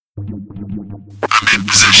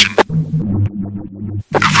position.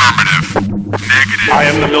 Affirmative. Negative. I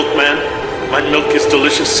am the milkman. My milk is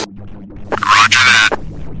delicious. Roger that.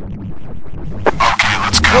 Okay,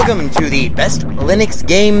 let's go. Welcome to the Best Linux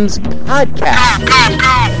Games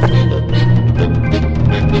Podcast.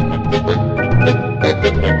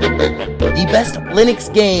 The best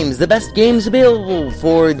Linux games, the best games available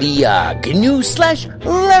for the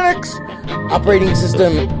GNU/Linux operating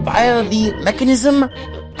system via the mechanism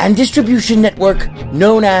and distribution network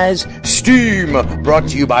known as Steam, brought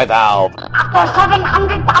to you by Valve. After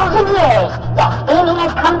 700,000 years, yes, gaming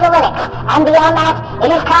has come to Linux, and beyond that, it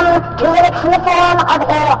has come to Linux in the form of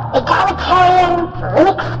an egalitarian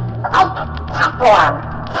Linux-like platform,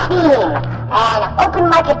 Steam, an open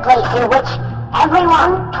marketplace in which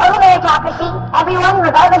everyone, total meritocracy, everyone,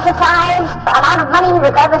 regardless of size, amount of money,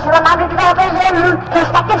 regardless of amount of developers, and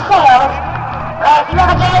prospective sales, if you have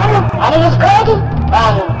a game, and it is good,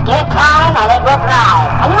 then give it time, and it will thrive,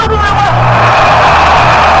 and you will be rewarded.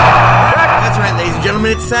 That's right, ladies and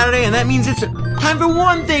gentlemen, it's Saturday, and that means it's time for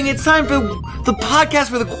one thing. It's time for the podcast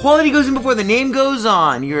where the quality goes in before the name goes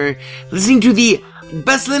on. You're listening to the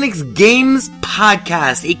Best Linux Games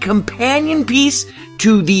Podcast, a companion piece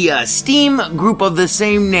to the Steam group of the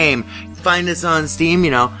same name. Find us on Steam,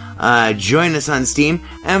 join us on Steam,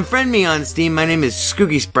 and friend me on Steam. My name is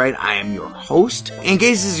Skooky Sprite. I am your host. In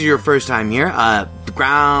case this is your first time here, the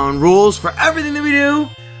ground rules for everything that we do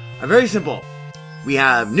are very simple. We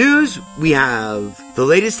have news, we have the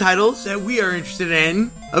latest titles that we are interested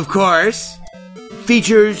in, of course,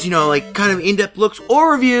 features, kind of in-depth looks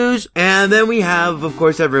or reviews, and then we have, of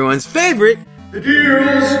course, everyone's favorite, the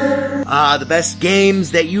deals! The best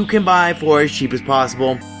games that you can buy for as cheap as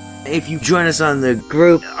possible. If you join us on the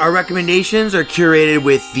group, our recommendations are curated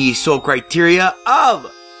with the sole criteria of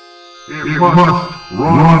it must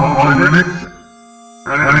run on Linux,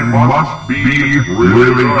 and it must be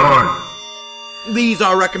really good. These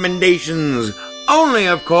are recommendations only,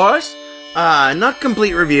 of course. Not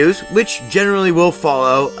complete reviews, which generally will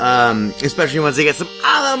follow, especially once they get some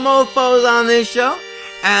other mofos on this show.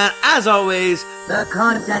 And as always, the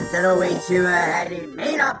content that awaits you ahead, it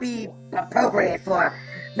may not be appropriate for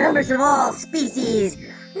members of all species,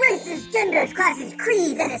 races, genders, classes,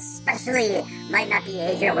 creeds, and especially might not be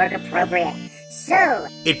age or work appropriate. So,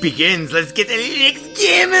 it begins. Let's get the Linux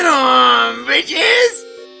gaming on, bitches!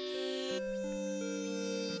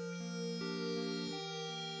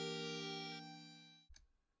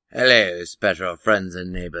 Hello, special friends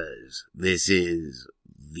and neighbors. This is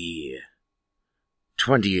the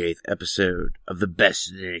 28th episode of the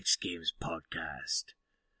Best Linux Games Podcast.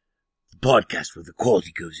 The podcast where the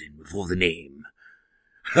quality goes in before the name,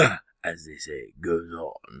 as they say, goes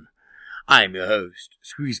on. I'm your host,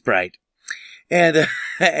 Scree Sprite. And,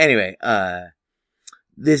 anyway,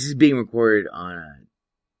 this is being recorded on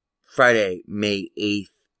Friday, May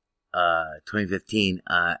 8th, 2015,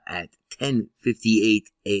 at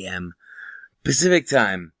 10:58 a.m. Pacific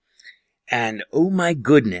time. And oh my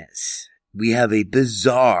goodness, we have a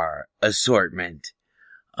bizarre assortment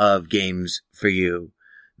of games for you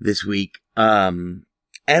this week. And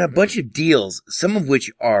a bunch of deals, some of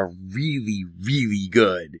which are really, really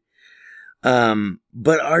good.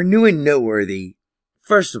 But are new and noteworthy.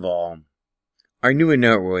 First of all, are new and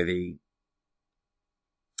noteworthy.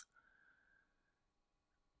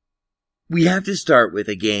 We have to start with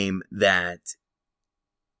a game that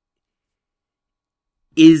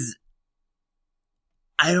is,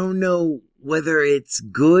 I don't know whether it's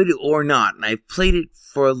good or not, and I've played it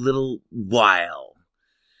for a little while.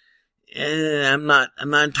 And I'm not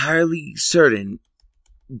entirely certain,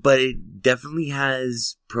 but it definitely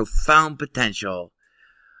has profound potential.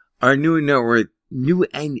 Our new and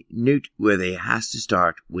noteworthy has to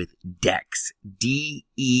start with Dex.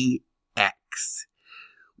 D-E-X.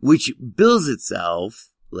 Which bills itself,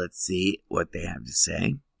 let's see what they have to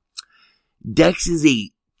say. Dex is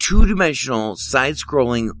a two-dimensional,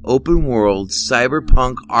 side-scrolling, open-world,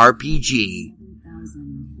 cyberpunk RPG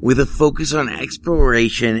with a focus on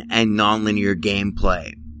exploration and non-linear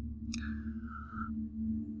gameplay.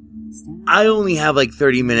 I only have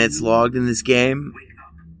 30 minutes logged in this game.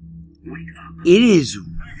 It is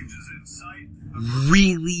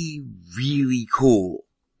really, really cool.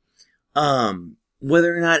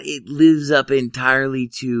 Whether or not it lives up entirely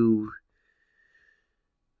to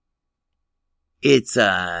its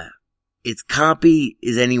copy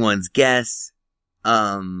is anyone's guess.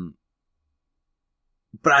 But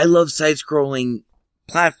I love side-scrolling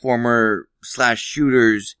platformer /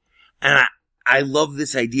 shooters, and I love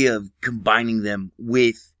this idea of combining them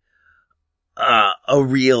with a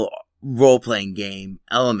real role-playing game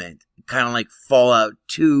element. Kind of like Fallout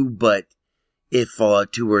 2, but if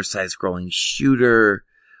Fallout 2 were a side-scrolling shooter,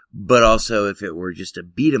 but also if it were just a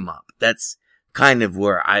beat-em-up. That's kind of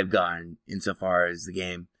where I've gone insofar as the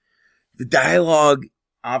game. The dialogue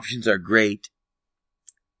options are great.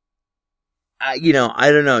 I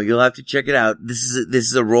don't know. You'll have to check it out. This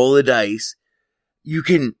is a roll of dice. You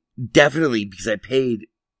can definitely, because I paid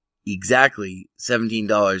exactly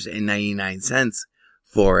 $17.99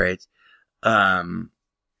 for it.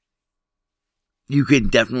 You can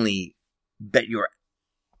definitely bet your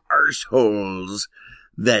arseholes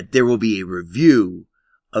that there will be a review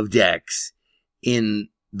of decks in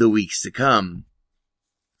the weeks to come.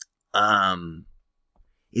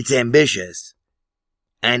 It's ambitious,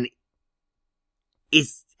 and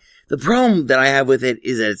it's the problem that I have with it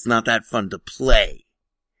is that it's not that fun to play.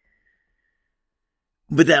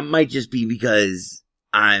 But that might just be because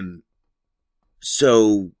I'm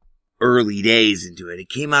so early days into it. It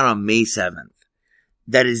came out on May 7th.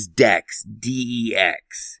 That is Dex,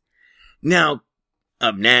 D-E-X. Now,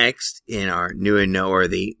 up next in our new and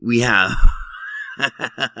noteworthy, we have,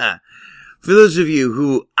 for those of you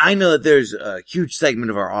who, I know that there's a huge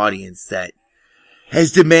segment of our audience that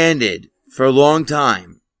has demanded for a long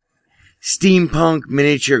time steampunk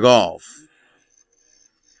miniature golf.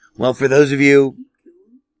 Well, for those of you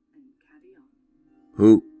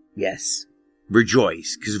who, yes,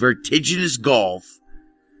 rejoice, because Vertiginous Golf,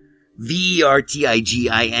 Vertiginous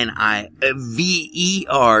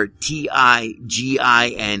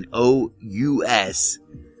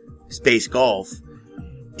space golf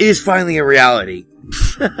is finally a reality.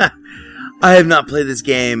 I have not played this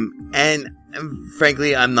game, and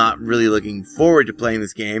frankly, I'm not really looking forward to playing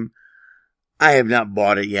this game. I have not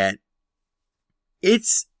bought it yet.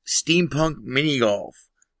 It's steampunk mini golf.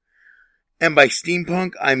 And by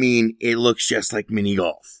steampunk, I mean it looks just like mini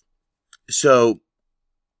golf. So,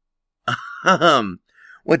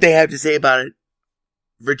 what they have to say about it,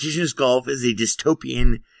 Vertiginous Golf is a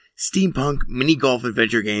dystopian steampunk mini golf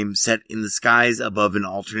adventure game set in the skies above an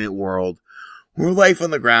alternate world where life on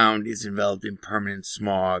the ground is enveloped in permanent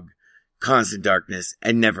smog, constant darkness,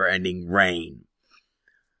 and never-ending rain.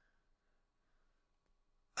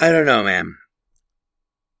 I don't know, man.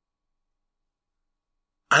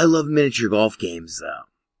 I love miniature golf games, though.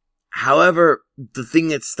 However, the thing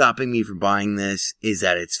that's stopping me from buying this is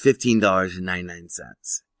that it's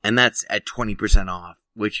 $15.99. And that's at 20% off,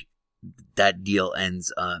 which that deal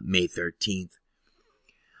ends May 13th.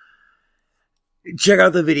 Check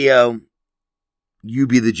out the video. You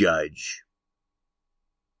be the judge.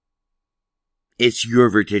 It's your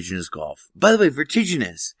Vertiginous Golf. By the way,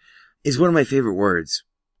 vertiginous is one of my favorite words.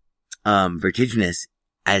 Vertiginous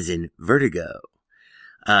as in vertigo.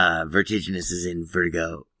 Vertiginous is in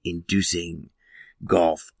vertigo inducing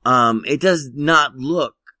golf. It does not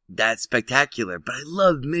look that spectacular, but I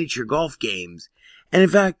love miniature golf games. And in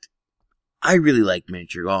fact, I really like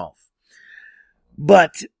miniature golf.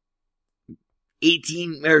 But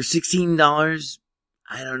 $18 or $16,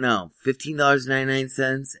 I don't know,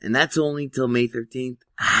 $15.99, and that's only till May 13th.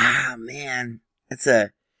 Ah, man, that's a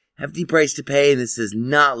hefty price to pay, and this does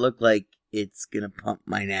not look like it's gonna pump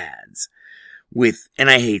my nads. And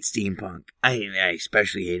I hate steampunk. I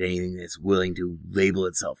especially hate anything that's willing to label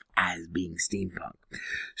itself as being steampunk.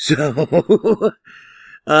 So,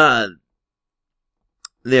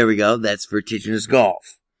 there we go. That's Vertiginous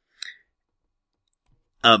Golf.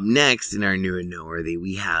 Up next in our new and noteworthy,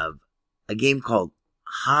 we have a game called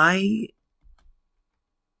High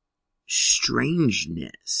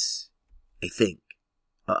Strangeness, I think.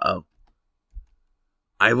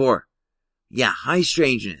 Ivor. Yeah, High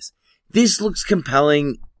Strangeness. This looks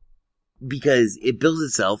compelling because it builds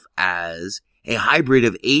itself as a hybrid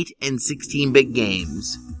of 8 and 16-bit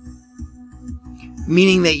games.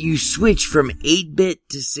 Meaning that you switch from 8-bit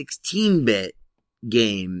to 16-bit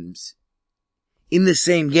games in the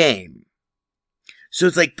same game. So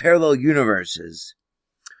it's like parallel universes.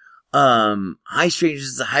 High Strangeness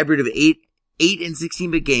is a hybrid of 8 and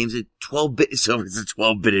 16-bit games at 12-bit, so it's a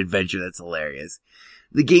 12-bit adventure. That's hilarious.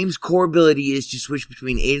 The game's core ability is to switch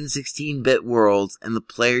between 8 and 16-bit worlds, and the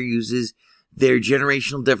player uses their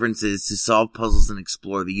generational differences to solve puzzles and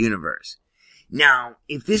explore the universe. Now,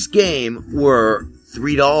 if this game were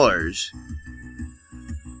 $3,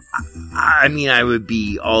 I mean, I would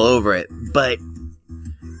be all over it, but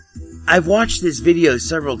I've watched this video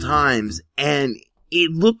several times, and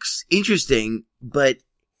it looks interesting, but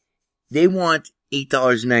they want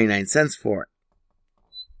 $8.99 for it.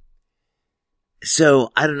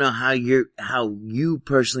 So, I don't know how you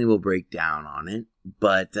personally will break down on it,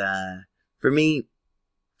 but, for me,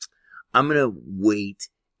 I'm gonna wait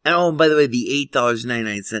And oh, by the way, the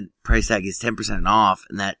 $8.99 price tag is 10% off,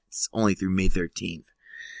 and that's only through May 13th.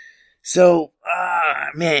 So,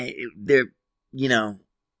 man, they're, you know,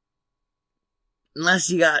 unless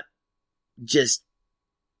you got just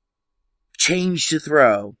change to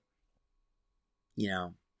throw, you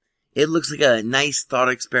know, it looks like a nice thought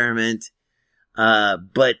experiment.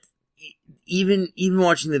 But even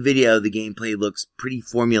watching the video, the gameplay looks pretty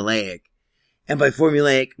formulaic. And by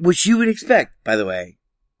formulaic, which you would expect, by the way,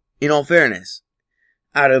 in all fairness,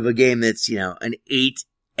 out of a game that's, you know, an 8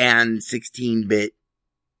 and 16-bit,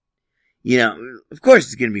 you know, of course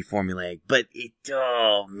it's going to be formulaic, but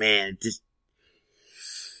oh man,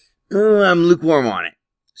 I'm lukewarm on it.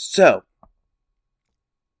 So,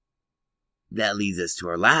 that leads us to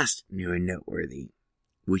our last new and noteworthy,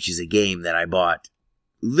 which is a game that I bought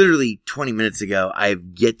literally 20 minutes ago. I have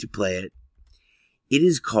yet to play it. It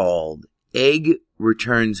is called Egg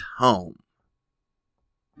Returns Home.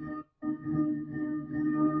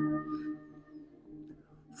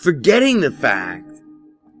 Forgetting the fact,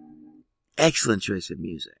 excellent choice of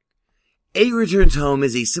music. Egg Returns Home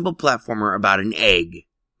is a simple platformer about an egg,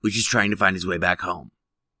 which is trying to find its way back home.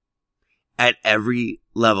 At every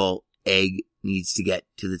level, Egg needs to get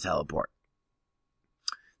to the teleport.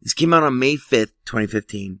 This came out on May 5th,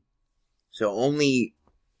 2015. So only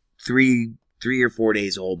three or 4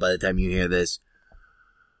 days old by the time you hear this.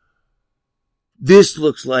 This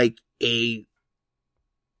looks like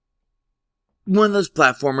one of those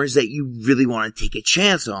platformers that you really want to take a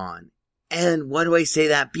chance on. And why do I say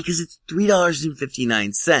that? Because it's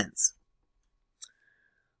 $3.59.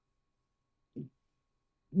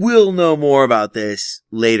 We'll know more about this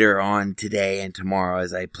later on today and tomorrow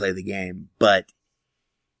as I play the game, but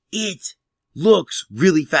it looks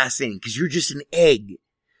really fascinating because you're just an egg,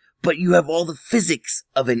 but you have all the physics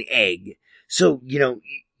of an egg. So, you know,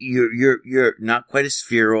 you're not quite a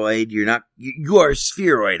spheroid. You are a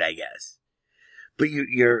spheroid, I guess, but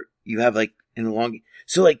you have like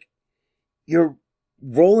so like you're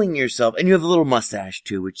rolling yourself, and you have a little mustache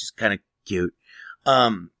too, which is kind of cute.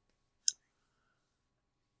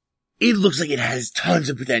 It looks like it has tons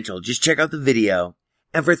of potential. Just check out the video.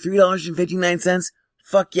 And for $3.59,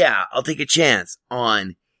 fuck yeah, I'll take a chance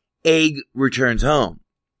on Egg Returns Home.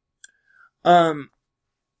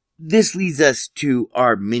 This leads us to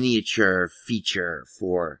our miniature feature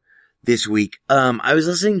for this week. I was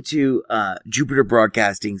listening to, Jupiter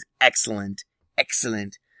Broadcasting's excellent,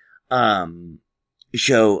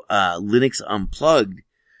 show, Linux Unplugged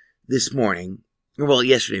this morning. Well,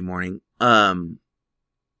 yesterday morning.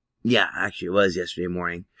 Yeah, actually it was yesterday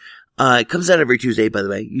morning. It comes out every Tuesday, by the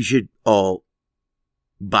way. You should all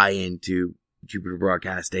buy into Jupiter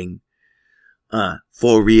Broadcasting.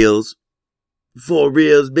 For reals. For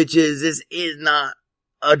reals, bitches. This is not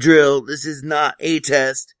a drill. This is not a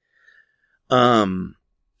test. But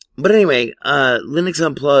anyway, Linux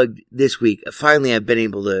Unplugged this week. Finally, I've been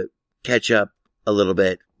able to catch up a little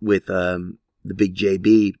bit with, the big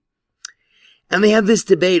JB. And they have this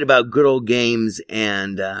debate about good old games,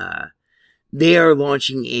 and they are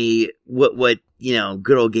launching what you know,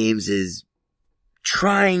 Good Old Games is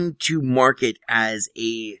trying to market as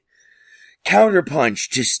a counterpunch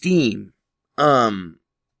to Steam. In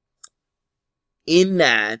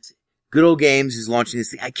that, Good Old Games is launching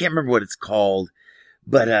this thing. I can't remember what it's called,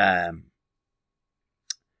 but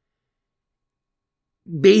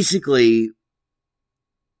basically,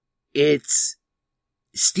 it's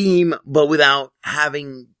Steam, but without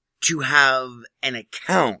having to have an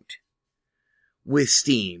account with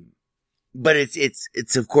Steam. But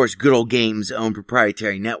it's of course Good Old Games' own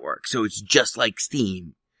proprietary network, so it's just like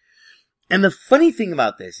Steam. And the funny thing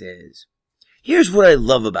about this is, here's what I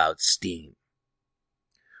love about Steam.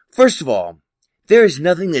 First of all, there is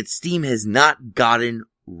nothing that Steam has not gotten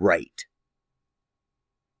right.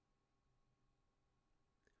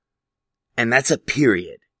 And that's a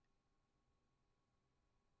period.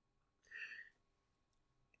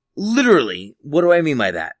 Literally, what do I mean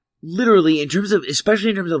by that? Literally, especially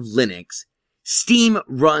in terms of Linux, Steam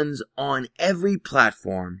runs on every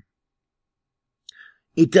platform.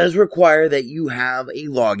 It does require that you have a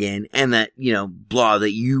login and that, you know,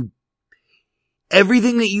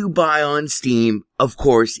 everything that you buy on Steam, of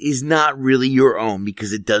course, is not really your own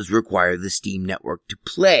because it does require the Steam network to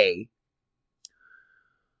play.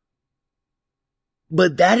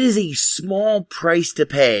 But that is a small price to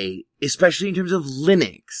pay, especially in terms of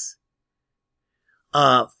Linux,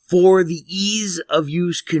 for the ease of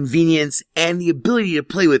use, convenience, and the ability to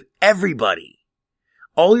play with everybody.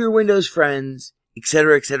 All your Windows friends,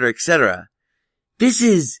 etc., etc., etc. This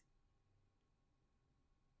is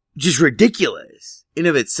just ridiculous in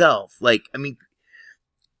of itself. Like, I mean,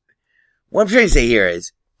 what I'm trying to say here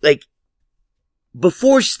is, like,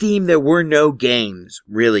 before Steam, there were no games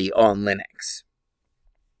really on Linux.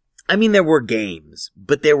 I mean, there were games,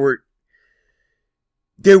 but there weren't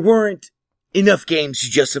enough games to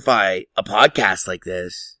justify a podcast like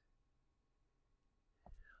this.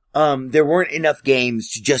 There weren't enough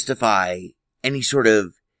games to justify any sort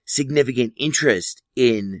of significant interest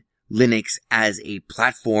in Linux as a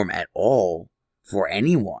platform at all for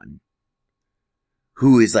anyone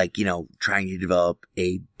who is, like, you know, trying to develop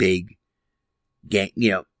a big game,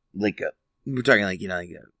 you know, we're talking like,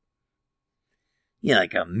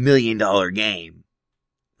 like $1 million game.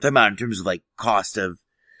 I'm talking about in terms of, like, cost of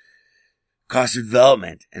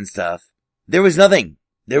development and stuff. There was nothing.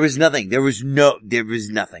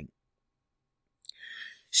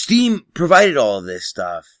 Steam provided all of this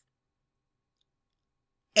stuff.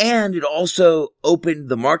 And it also opened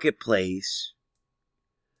the marketplace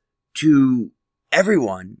to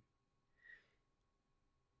everyone.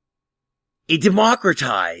 It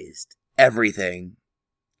democratized everything.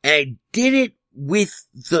 And it did it with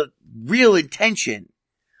the real intention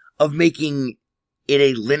of making it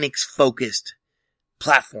a Linux-focused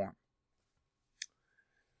platform.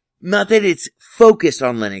 Not that it's focused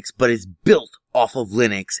on Linux, but it's built off of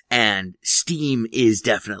Linux, and Steam is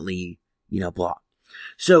definitely, blah.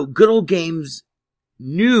 So, Good Old Games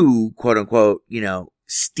knew, quote unquote,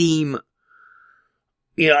 Steam,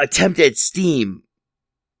 attempt at Steam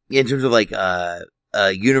in terms of, like,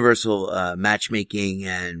 universal, matchmaking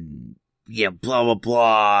and, blah, blah,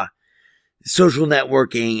 blah, social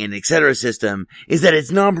networking and et cetera system is that it's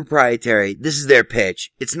non-proprietary. This is their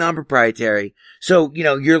pitch. It's non-proprietary. So,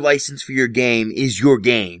 your license for your game is your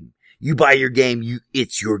game. You buy your game,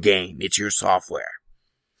 it's your game. It's your software.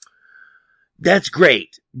 That's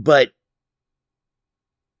great, but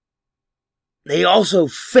they also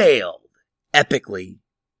failed epically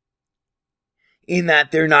in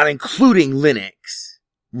that they're not including Linux,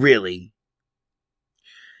 really.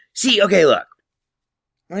 See, okay, look.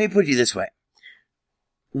 Let me put it this way.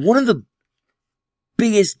 One of the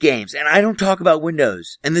biggest games, and I don't talk about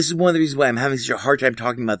Windows, and this is one of the reasons why I'm having such a hard time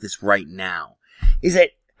talking about this right now, is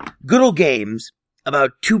that Good Old Games,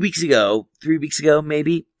 about 2 weeks ago, 3 weeks ago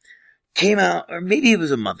maybe, came out, or maybe it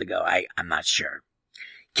was a month ago, I'm not sure,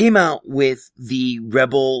 came out with the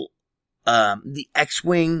Rebel, the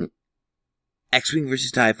X-Wing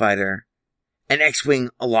versus TIE Fighter, and X-Wing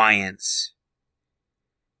Alliance,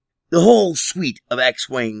 the whole suite of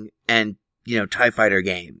X-Wing and, TIE Fighter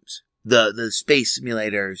games. The space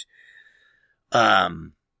simulators,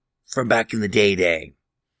 from back in the day.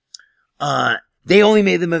 They only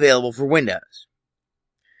made them available for Windows.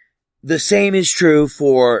 The same is true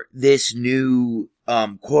for this new,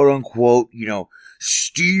 quote unquote,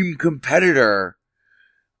 Steam competitor,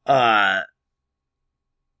 client.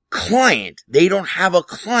 They don't have a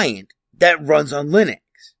client that runs on Linux.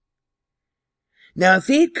 Now, if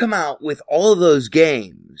they had come out with all of those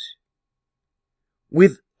games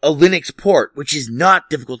with a Linux port, which is not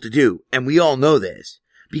difficult to do, and we all know this,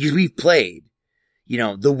 because we've played,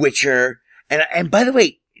 The Witcher, and by the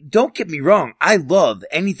way, don't get me wrong, I love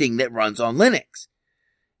anything that runs on Linux.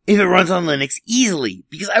 If it runs on Linux easily,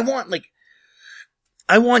 because I want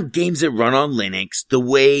games that run on Linux the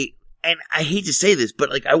way, and I hate to say this, but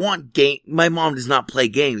my mom does not play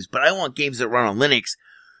games, but I want games that run on Linux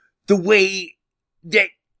the way that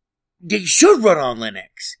they should run on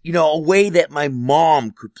Linux. A way that my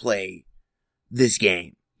mom could play this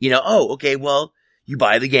game. Okay, well, you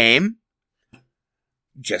buy the game,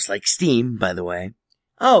 just like Steam, by the way.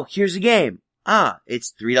 Oh, here's a game.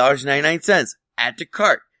 It's $3.99. Add to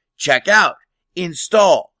cart. Check out.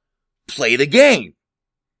 Install. Play the game.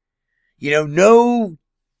 No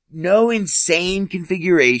insane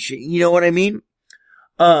configuration. You know what I mean?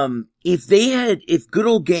 If Good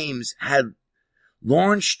Old Games had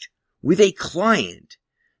launched with a client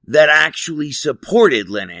that actually supported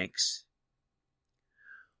Linux,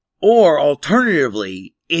 or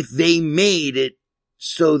alternatively, if they made it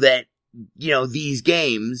so that, these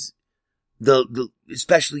games,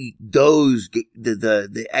 especially those,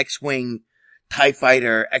 the X-Wing, TIE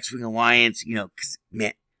Fighter, X-Wing Alliance, 'cause,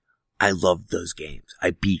 man, I loved those games.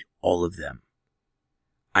 I beat all of them.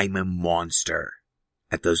 I'm a monster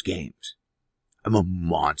at those games. I'm a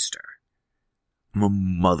monster. I'm a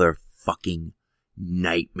motherfucking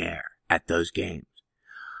nightmare at those games.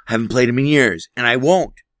 I haven't played them in years, and I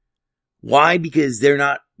won't. Why? Because they're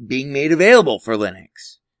not being made available for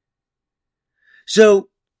Linux. So,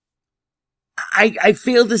 I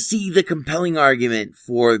fail to see the compelling argument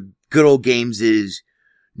for Good Old Games'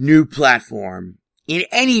 new platform in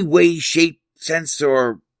any way, shape, sense,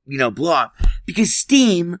 or, blah. Because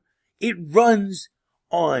Steam It runs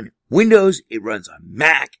on Windows, it runs on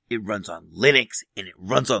Mac, it runs on Linux, and it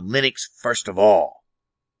runs on Linux first of all.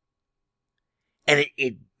 And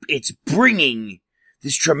it's bringing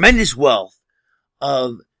this tremendous wealth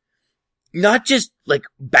of not just like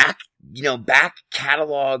back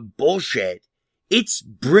catalog bullshit. It's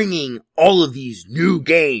bringing all of these new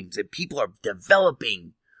games that people are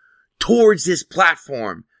developing towards this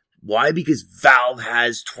platform. Why? Because Valve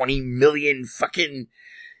has 20 million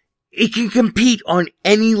it can compete on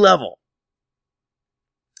any level.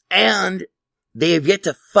 And they have yet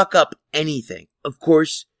to fuck up anything. Of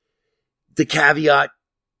course, the caveat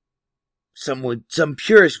some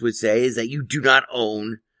purists would say is that you do not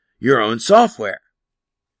own your own software.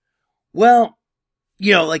 Well,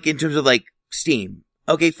 like in terms of like Steam.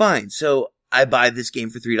 Okay, fine. So I buy this game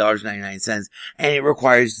for $3.99 and it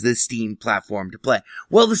requires the Steam platform to play.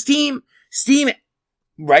 Well, the Steam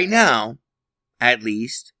right now, at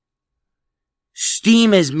least,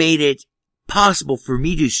 Steam has made it possible for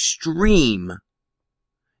me to stream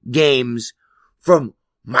games from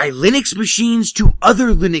my Linux machines to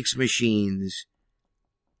other Linux machines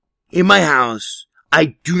in my house.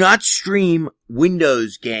 I do not stream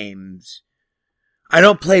Windows games. I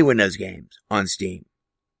don't play Windows games on Steam.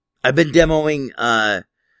 I've been demoing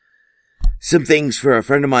some things for a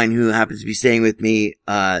friend of mine who happens to be staying with me.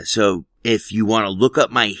 So if you want to look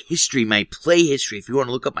up my history, my play history, if you want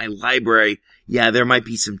to look up my library, yeah, there might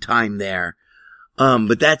be some time there.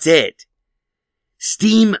 But that's it.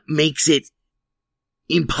 Steam makes it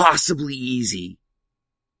impossibly easy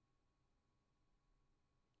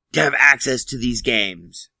to have access to these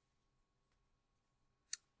games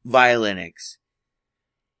via Linux.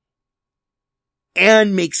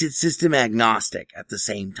 And makes it system agnostic at the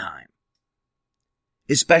same time.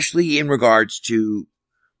 Especially in regards to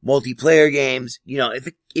multiplayer games.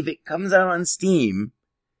 If it comes out on Steam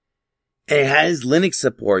and it has Linux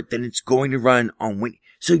support, then it's going to run on Windows.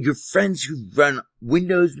 So your friends who run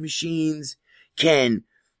Windows machines can,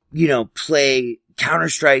 play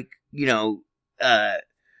Counter-Strike,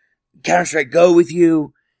 Counter-Strike Go with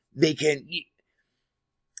you. They can,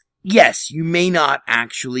 yes, you may not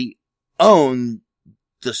actually own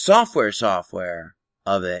the software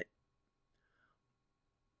of it.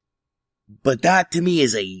 But that to me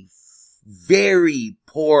is a very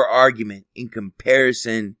poor argument in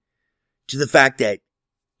comparison to the fact that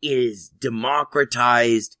it is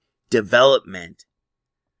democratized development.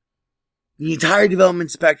 The entire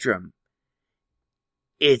development spectrum.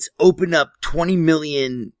 It's opened up 20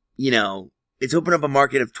 million, it's opened up a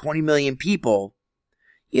market of 20 million people.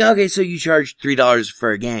 Okay, so you charge $3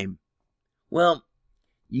 for a game. Well,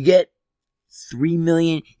 you get 3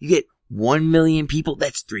 million, you get 1 million people,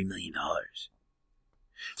 that's $3 million.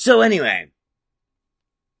 So anyway,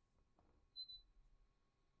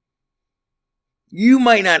 you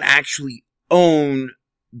might not actually own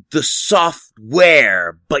the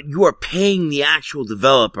software, but you are paying the actual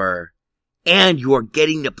developer and you are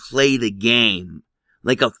getting to play the game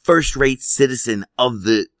like a first-rate citizen of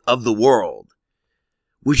the world,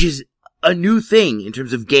 which is a new thing in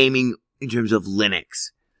terms of gaming, in terms of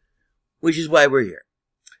Linux, which is why we're here.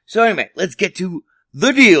 So anyway, let's get to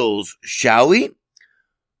the deals, shall we?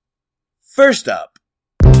 First up,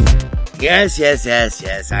 yes,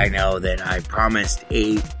 I know that I promised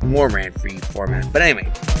a more rant-free format, but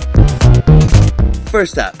anyway.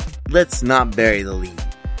 First up, let's not bury the lead.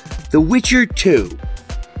 The Witcher 2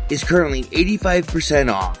 is currently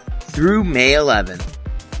 85% off through May 11th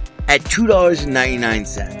at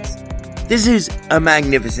 $2.99. This is a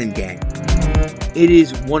magnificent game. It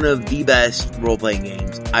is one of the best role-playing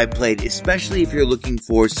games I've played, especially if you're looking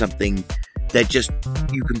for something that just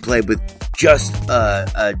you can play with just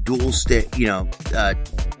a dual stick,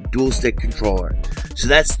 dual stick controller. So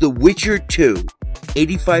that's The Witcher 2,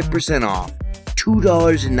 85% off,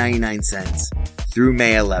 $2.99 through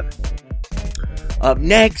May 11th. Up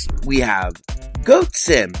next, we have Goat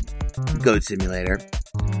Simulator,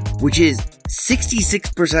 which is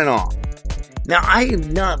 66% off. Now, I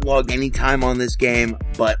have not logged any time on this game,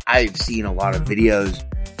 but I've seen a lot of videos,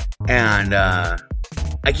 and I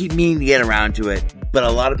keep meaning to get around to it, but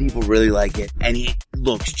a lot of people really like it, and it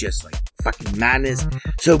looks just like fucking madness.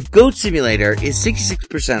 So, Goat Simulator is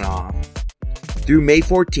 66% off through May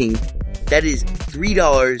 14th. That is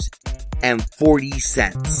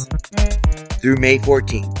 $3.40 through May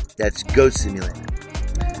 14th. That's Goat Simulator.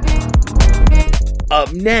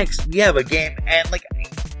 Up next, we have a game, and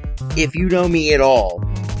if you know me at all,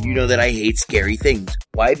 you know that I hate scary things.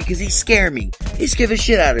 Why? Because they scare me. They scare the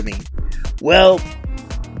shit out of me. Well,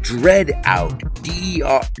 Dreadout,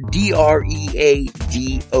 Dreadout,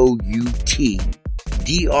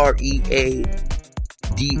 DREADOUT.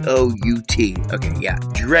 Okay, yeah,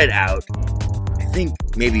 Dreadout. I think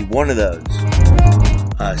maybe one of those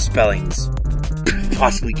spellings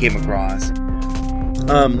possibly came across.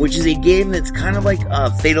 Which is a game that's kind of like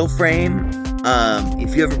Fatal Frame.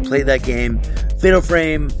 If you ever played that game, Fatal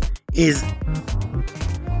Frame is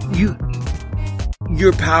you're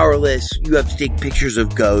powerless. You have to take pictures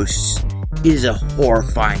of ghosts. It is a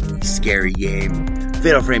horrifyingly scary game.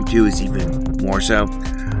 Fatal Frame 2 is even more so.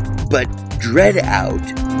 But Dreadout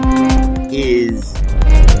is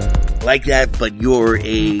like that, but you're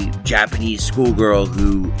a Japanese schoolgirl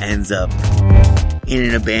who ends up in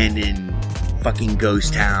an abandoned fucking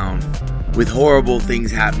ghost town with horrible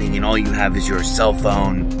things happening, and all you have is your cell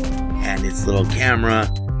phone and its little camera.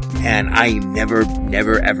 And I am never,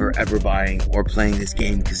 ever buying or playing this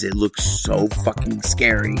game because it looks so fucking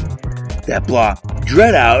scary. That blah.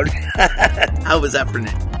 Dreadout. How was that for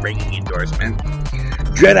a ringing endorsement?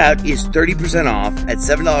 Dreadout is 30% off at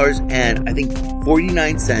 $7 and I think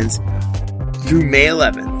 49 cents through May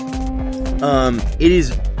 11th. It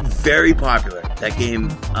is very popular. That game,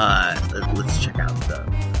 let's check out the...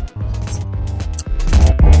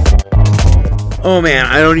 Oh man,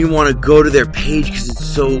 I don't even want to go to their page because it's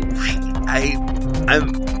so...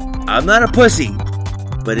 I'm not a pussy,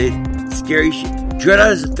 but it's scary shit.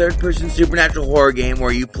 Dreadout is a third-person supernatural horror game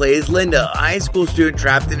where you play as Linda, a high school student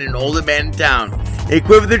trapped in an old abandoned town.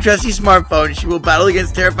 Equipped with her trusty smartphone, she will battle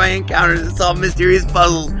against terrifying encounters and solve mysterious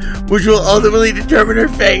puzzles, which will ultimately determine her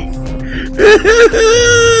fate.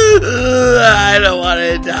 I don't want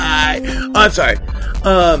to die. Oh, I'm sorry.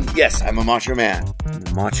 Yes, I'm a macho man.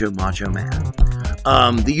 I'm a macho man.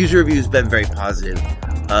 The user review has been very positive.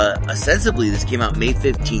 Ostensibly, this came out May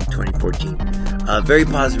 15th, 2014. Very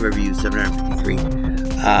positive review, 753.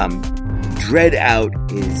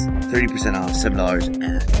 Dreadout is 30% off,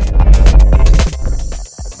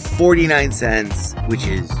 $7.49, which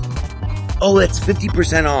is... Oh, that's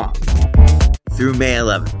 50% off through May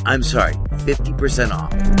 11th. I'm sorry, 50%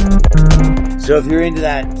 off. So if you're into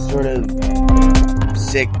that sort of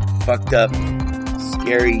sick, fucked up,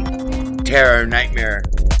 scary, terror, nightmare,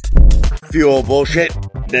 fuel bullshit,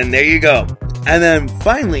 then there you go. And then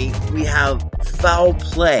finally, we have Foul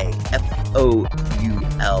Play,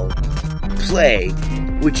 F-O-U-L, Play,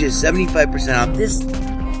 which is 75% off. This,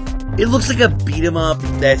 it looks like a beat 'em up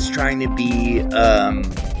that's trying to be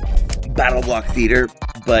Battle Block Theater,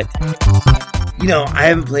 but, you know, I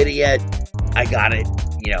haven't played it yet. I got it,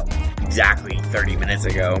 you know, exactly 30 minutes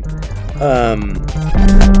ago.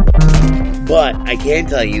 But I can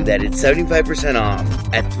tell you that it's 75% off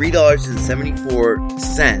at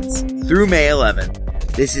 $3.74 through May 11th.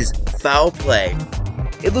 This is Foul Play.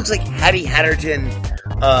 It looks like Hattie Hatterton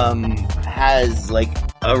has like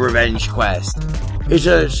a revenge quest. It's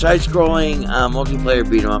a side-scrolling multiplayer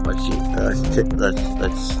beat 'em up. Let's see. Let's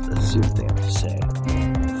see what they have to say.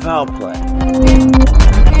 Foul Play.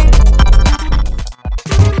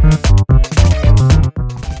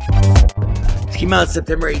 Came out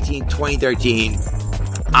September 18, 2013.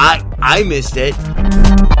 I missed it.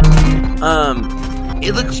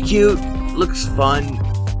 It looks cute, looks fun.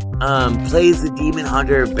 Plays the demon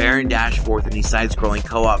hunter Baron Dashforth in a side-scrolling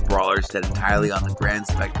co-op brawler set entirely on the grand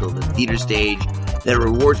spectacle of the theater stage that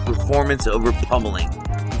rewards performance over pummeling.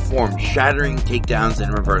 Perform shattering takedowns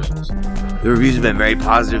and reversals. The reviews have been very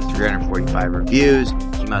positive, 345 reviews.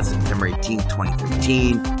 Came out September 18,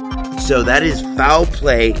 2013. So that is Foul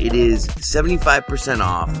Play. It is 75%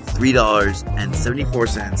 off,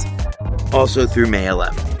 $3.74, also through May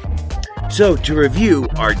 11th. So to review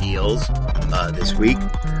our deals this week,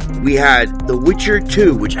 we had The Witcher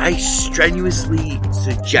 2, which I strenuously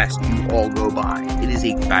suggest you all go buy. It is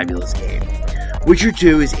a fabulous game. Witcher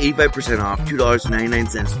 2 is 85% off,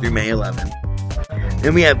 $2.99 through May 11th.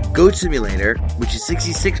 Then we have Goat Simulator, which is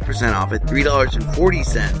 66% off at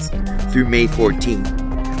 $3.40 through May 14th.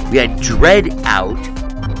 We had Dreadout,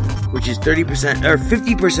 which is 30% or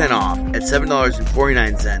 50% off at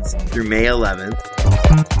 $7.49 through May 11th.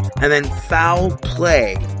 And then Foul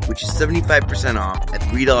Play, which is 75% off at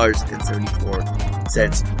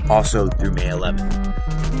 $3.74 also through May 11th.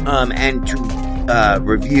 And to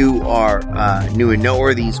review our new and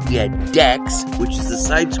noteworthies, we had Dex, which is a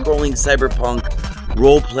side-scrolling cyberpunk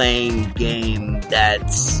role-playing game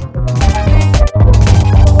that's...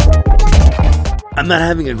 I'm not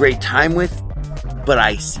having a great time with, but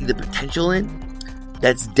I see the potential in.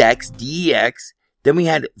 That's Dex, D-E-X. Then we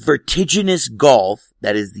had Vertiginous Golf.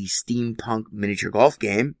 That is the steampunk miniature golf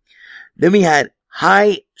game. Then we had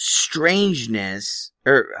High Strangeness.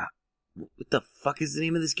 What the fuck is the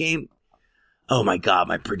name of this game? Oh my god,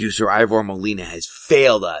 my producer Ivor Molina has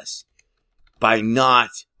failed us. by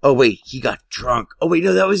not... Oh, wait, he got drunk. Oh, wait,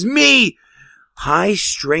 no, that was me! High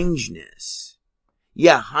Strangeness.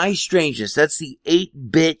 Yeah, High Strangeness. That's the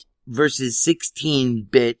 8-bit versus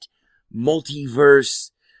 16-bit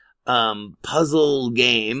multiverse puzzle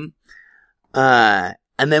game. And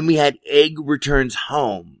then we had Egg Returns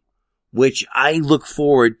Home, which I look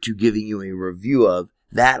forward to giving you a review of.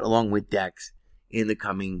 That along with Dex in the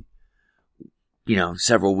coming,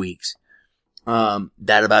 several weeks.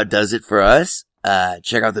 That about does it for us.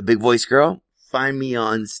 Check out the Big Voice Girl. Find me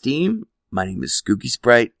on Steam. My name is Skooky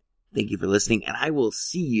Sprite. Thank you for listening, and I will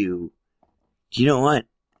see you. Do you know what?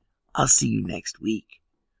 I'll see you next week,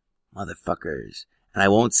 motherfuckers. And I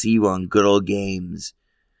won't see you on Good Old Games.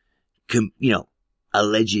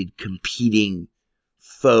 Alleged competing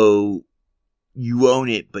faux, you own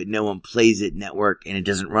it, but no one plays it network, and it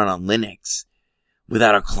doesn't run on Linux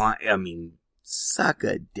without a client. I mean, suck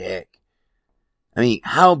a dick. I mean,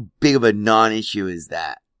 how big of a non-issue is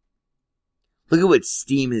that? Look at what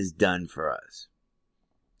Steam has done for us.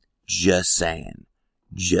 Just saying.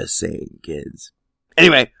 Just saying, kids.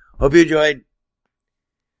 Anyway, hope you enjoyed.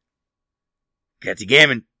 Catchy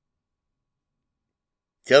gaming.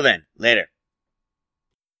 Till then, later.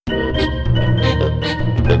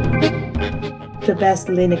 The Best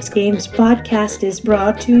Linux Games podcast is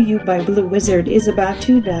brought to you by Blue Wizard is About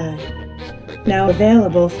to Die. Now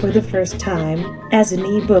available for the first time as an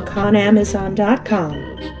ebook on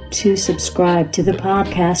Amazon.com. To subscribe to the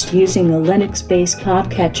podcast using a Linux-based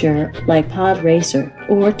podcatcher like Podracer,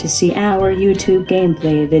 or to see our YouTube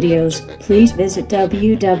gameplay videos, please visit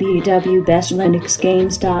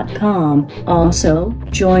www.bestlinuxgames.com. Also,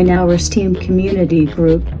 join our Steam community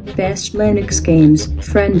group, Best Linux Games,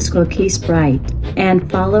 friend Skooky Sprite,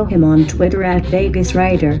 and follow him on Twitter at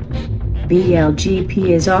VegasWriter. BLGP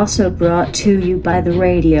is also brought to you by the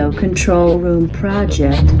Radio Control Room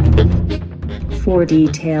Project. For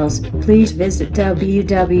details, please visit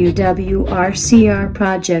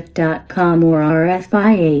www.rcrproject.com or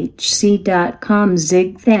rfihc.com.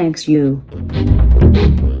 Zig thanks you.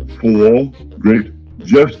 For all great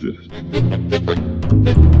justice.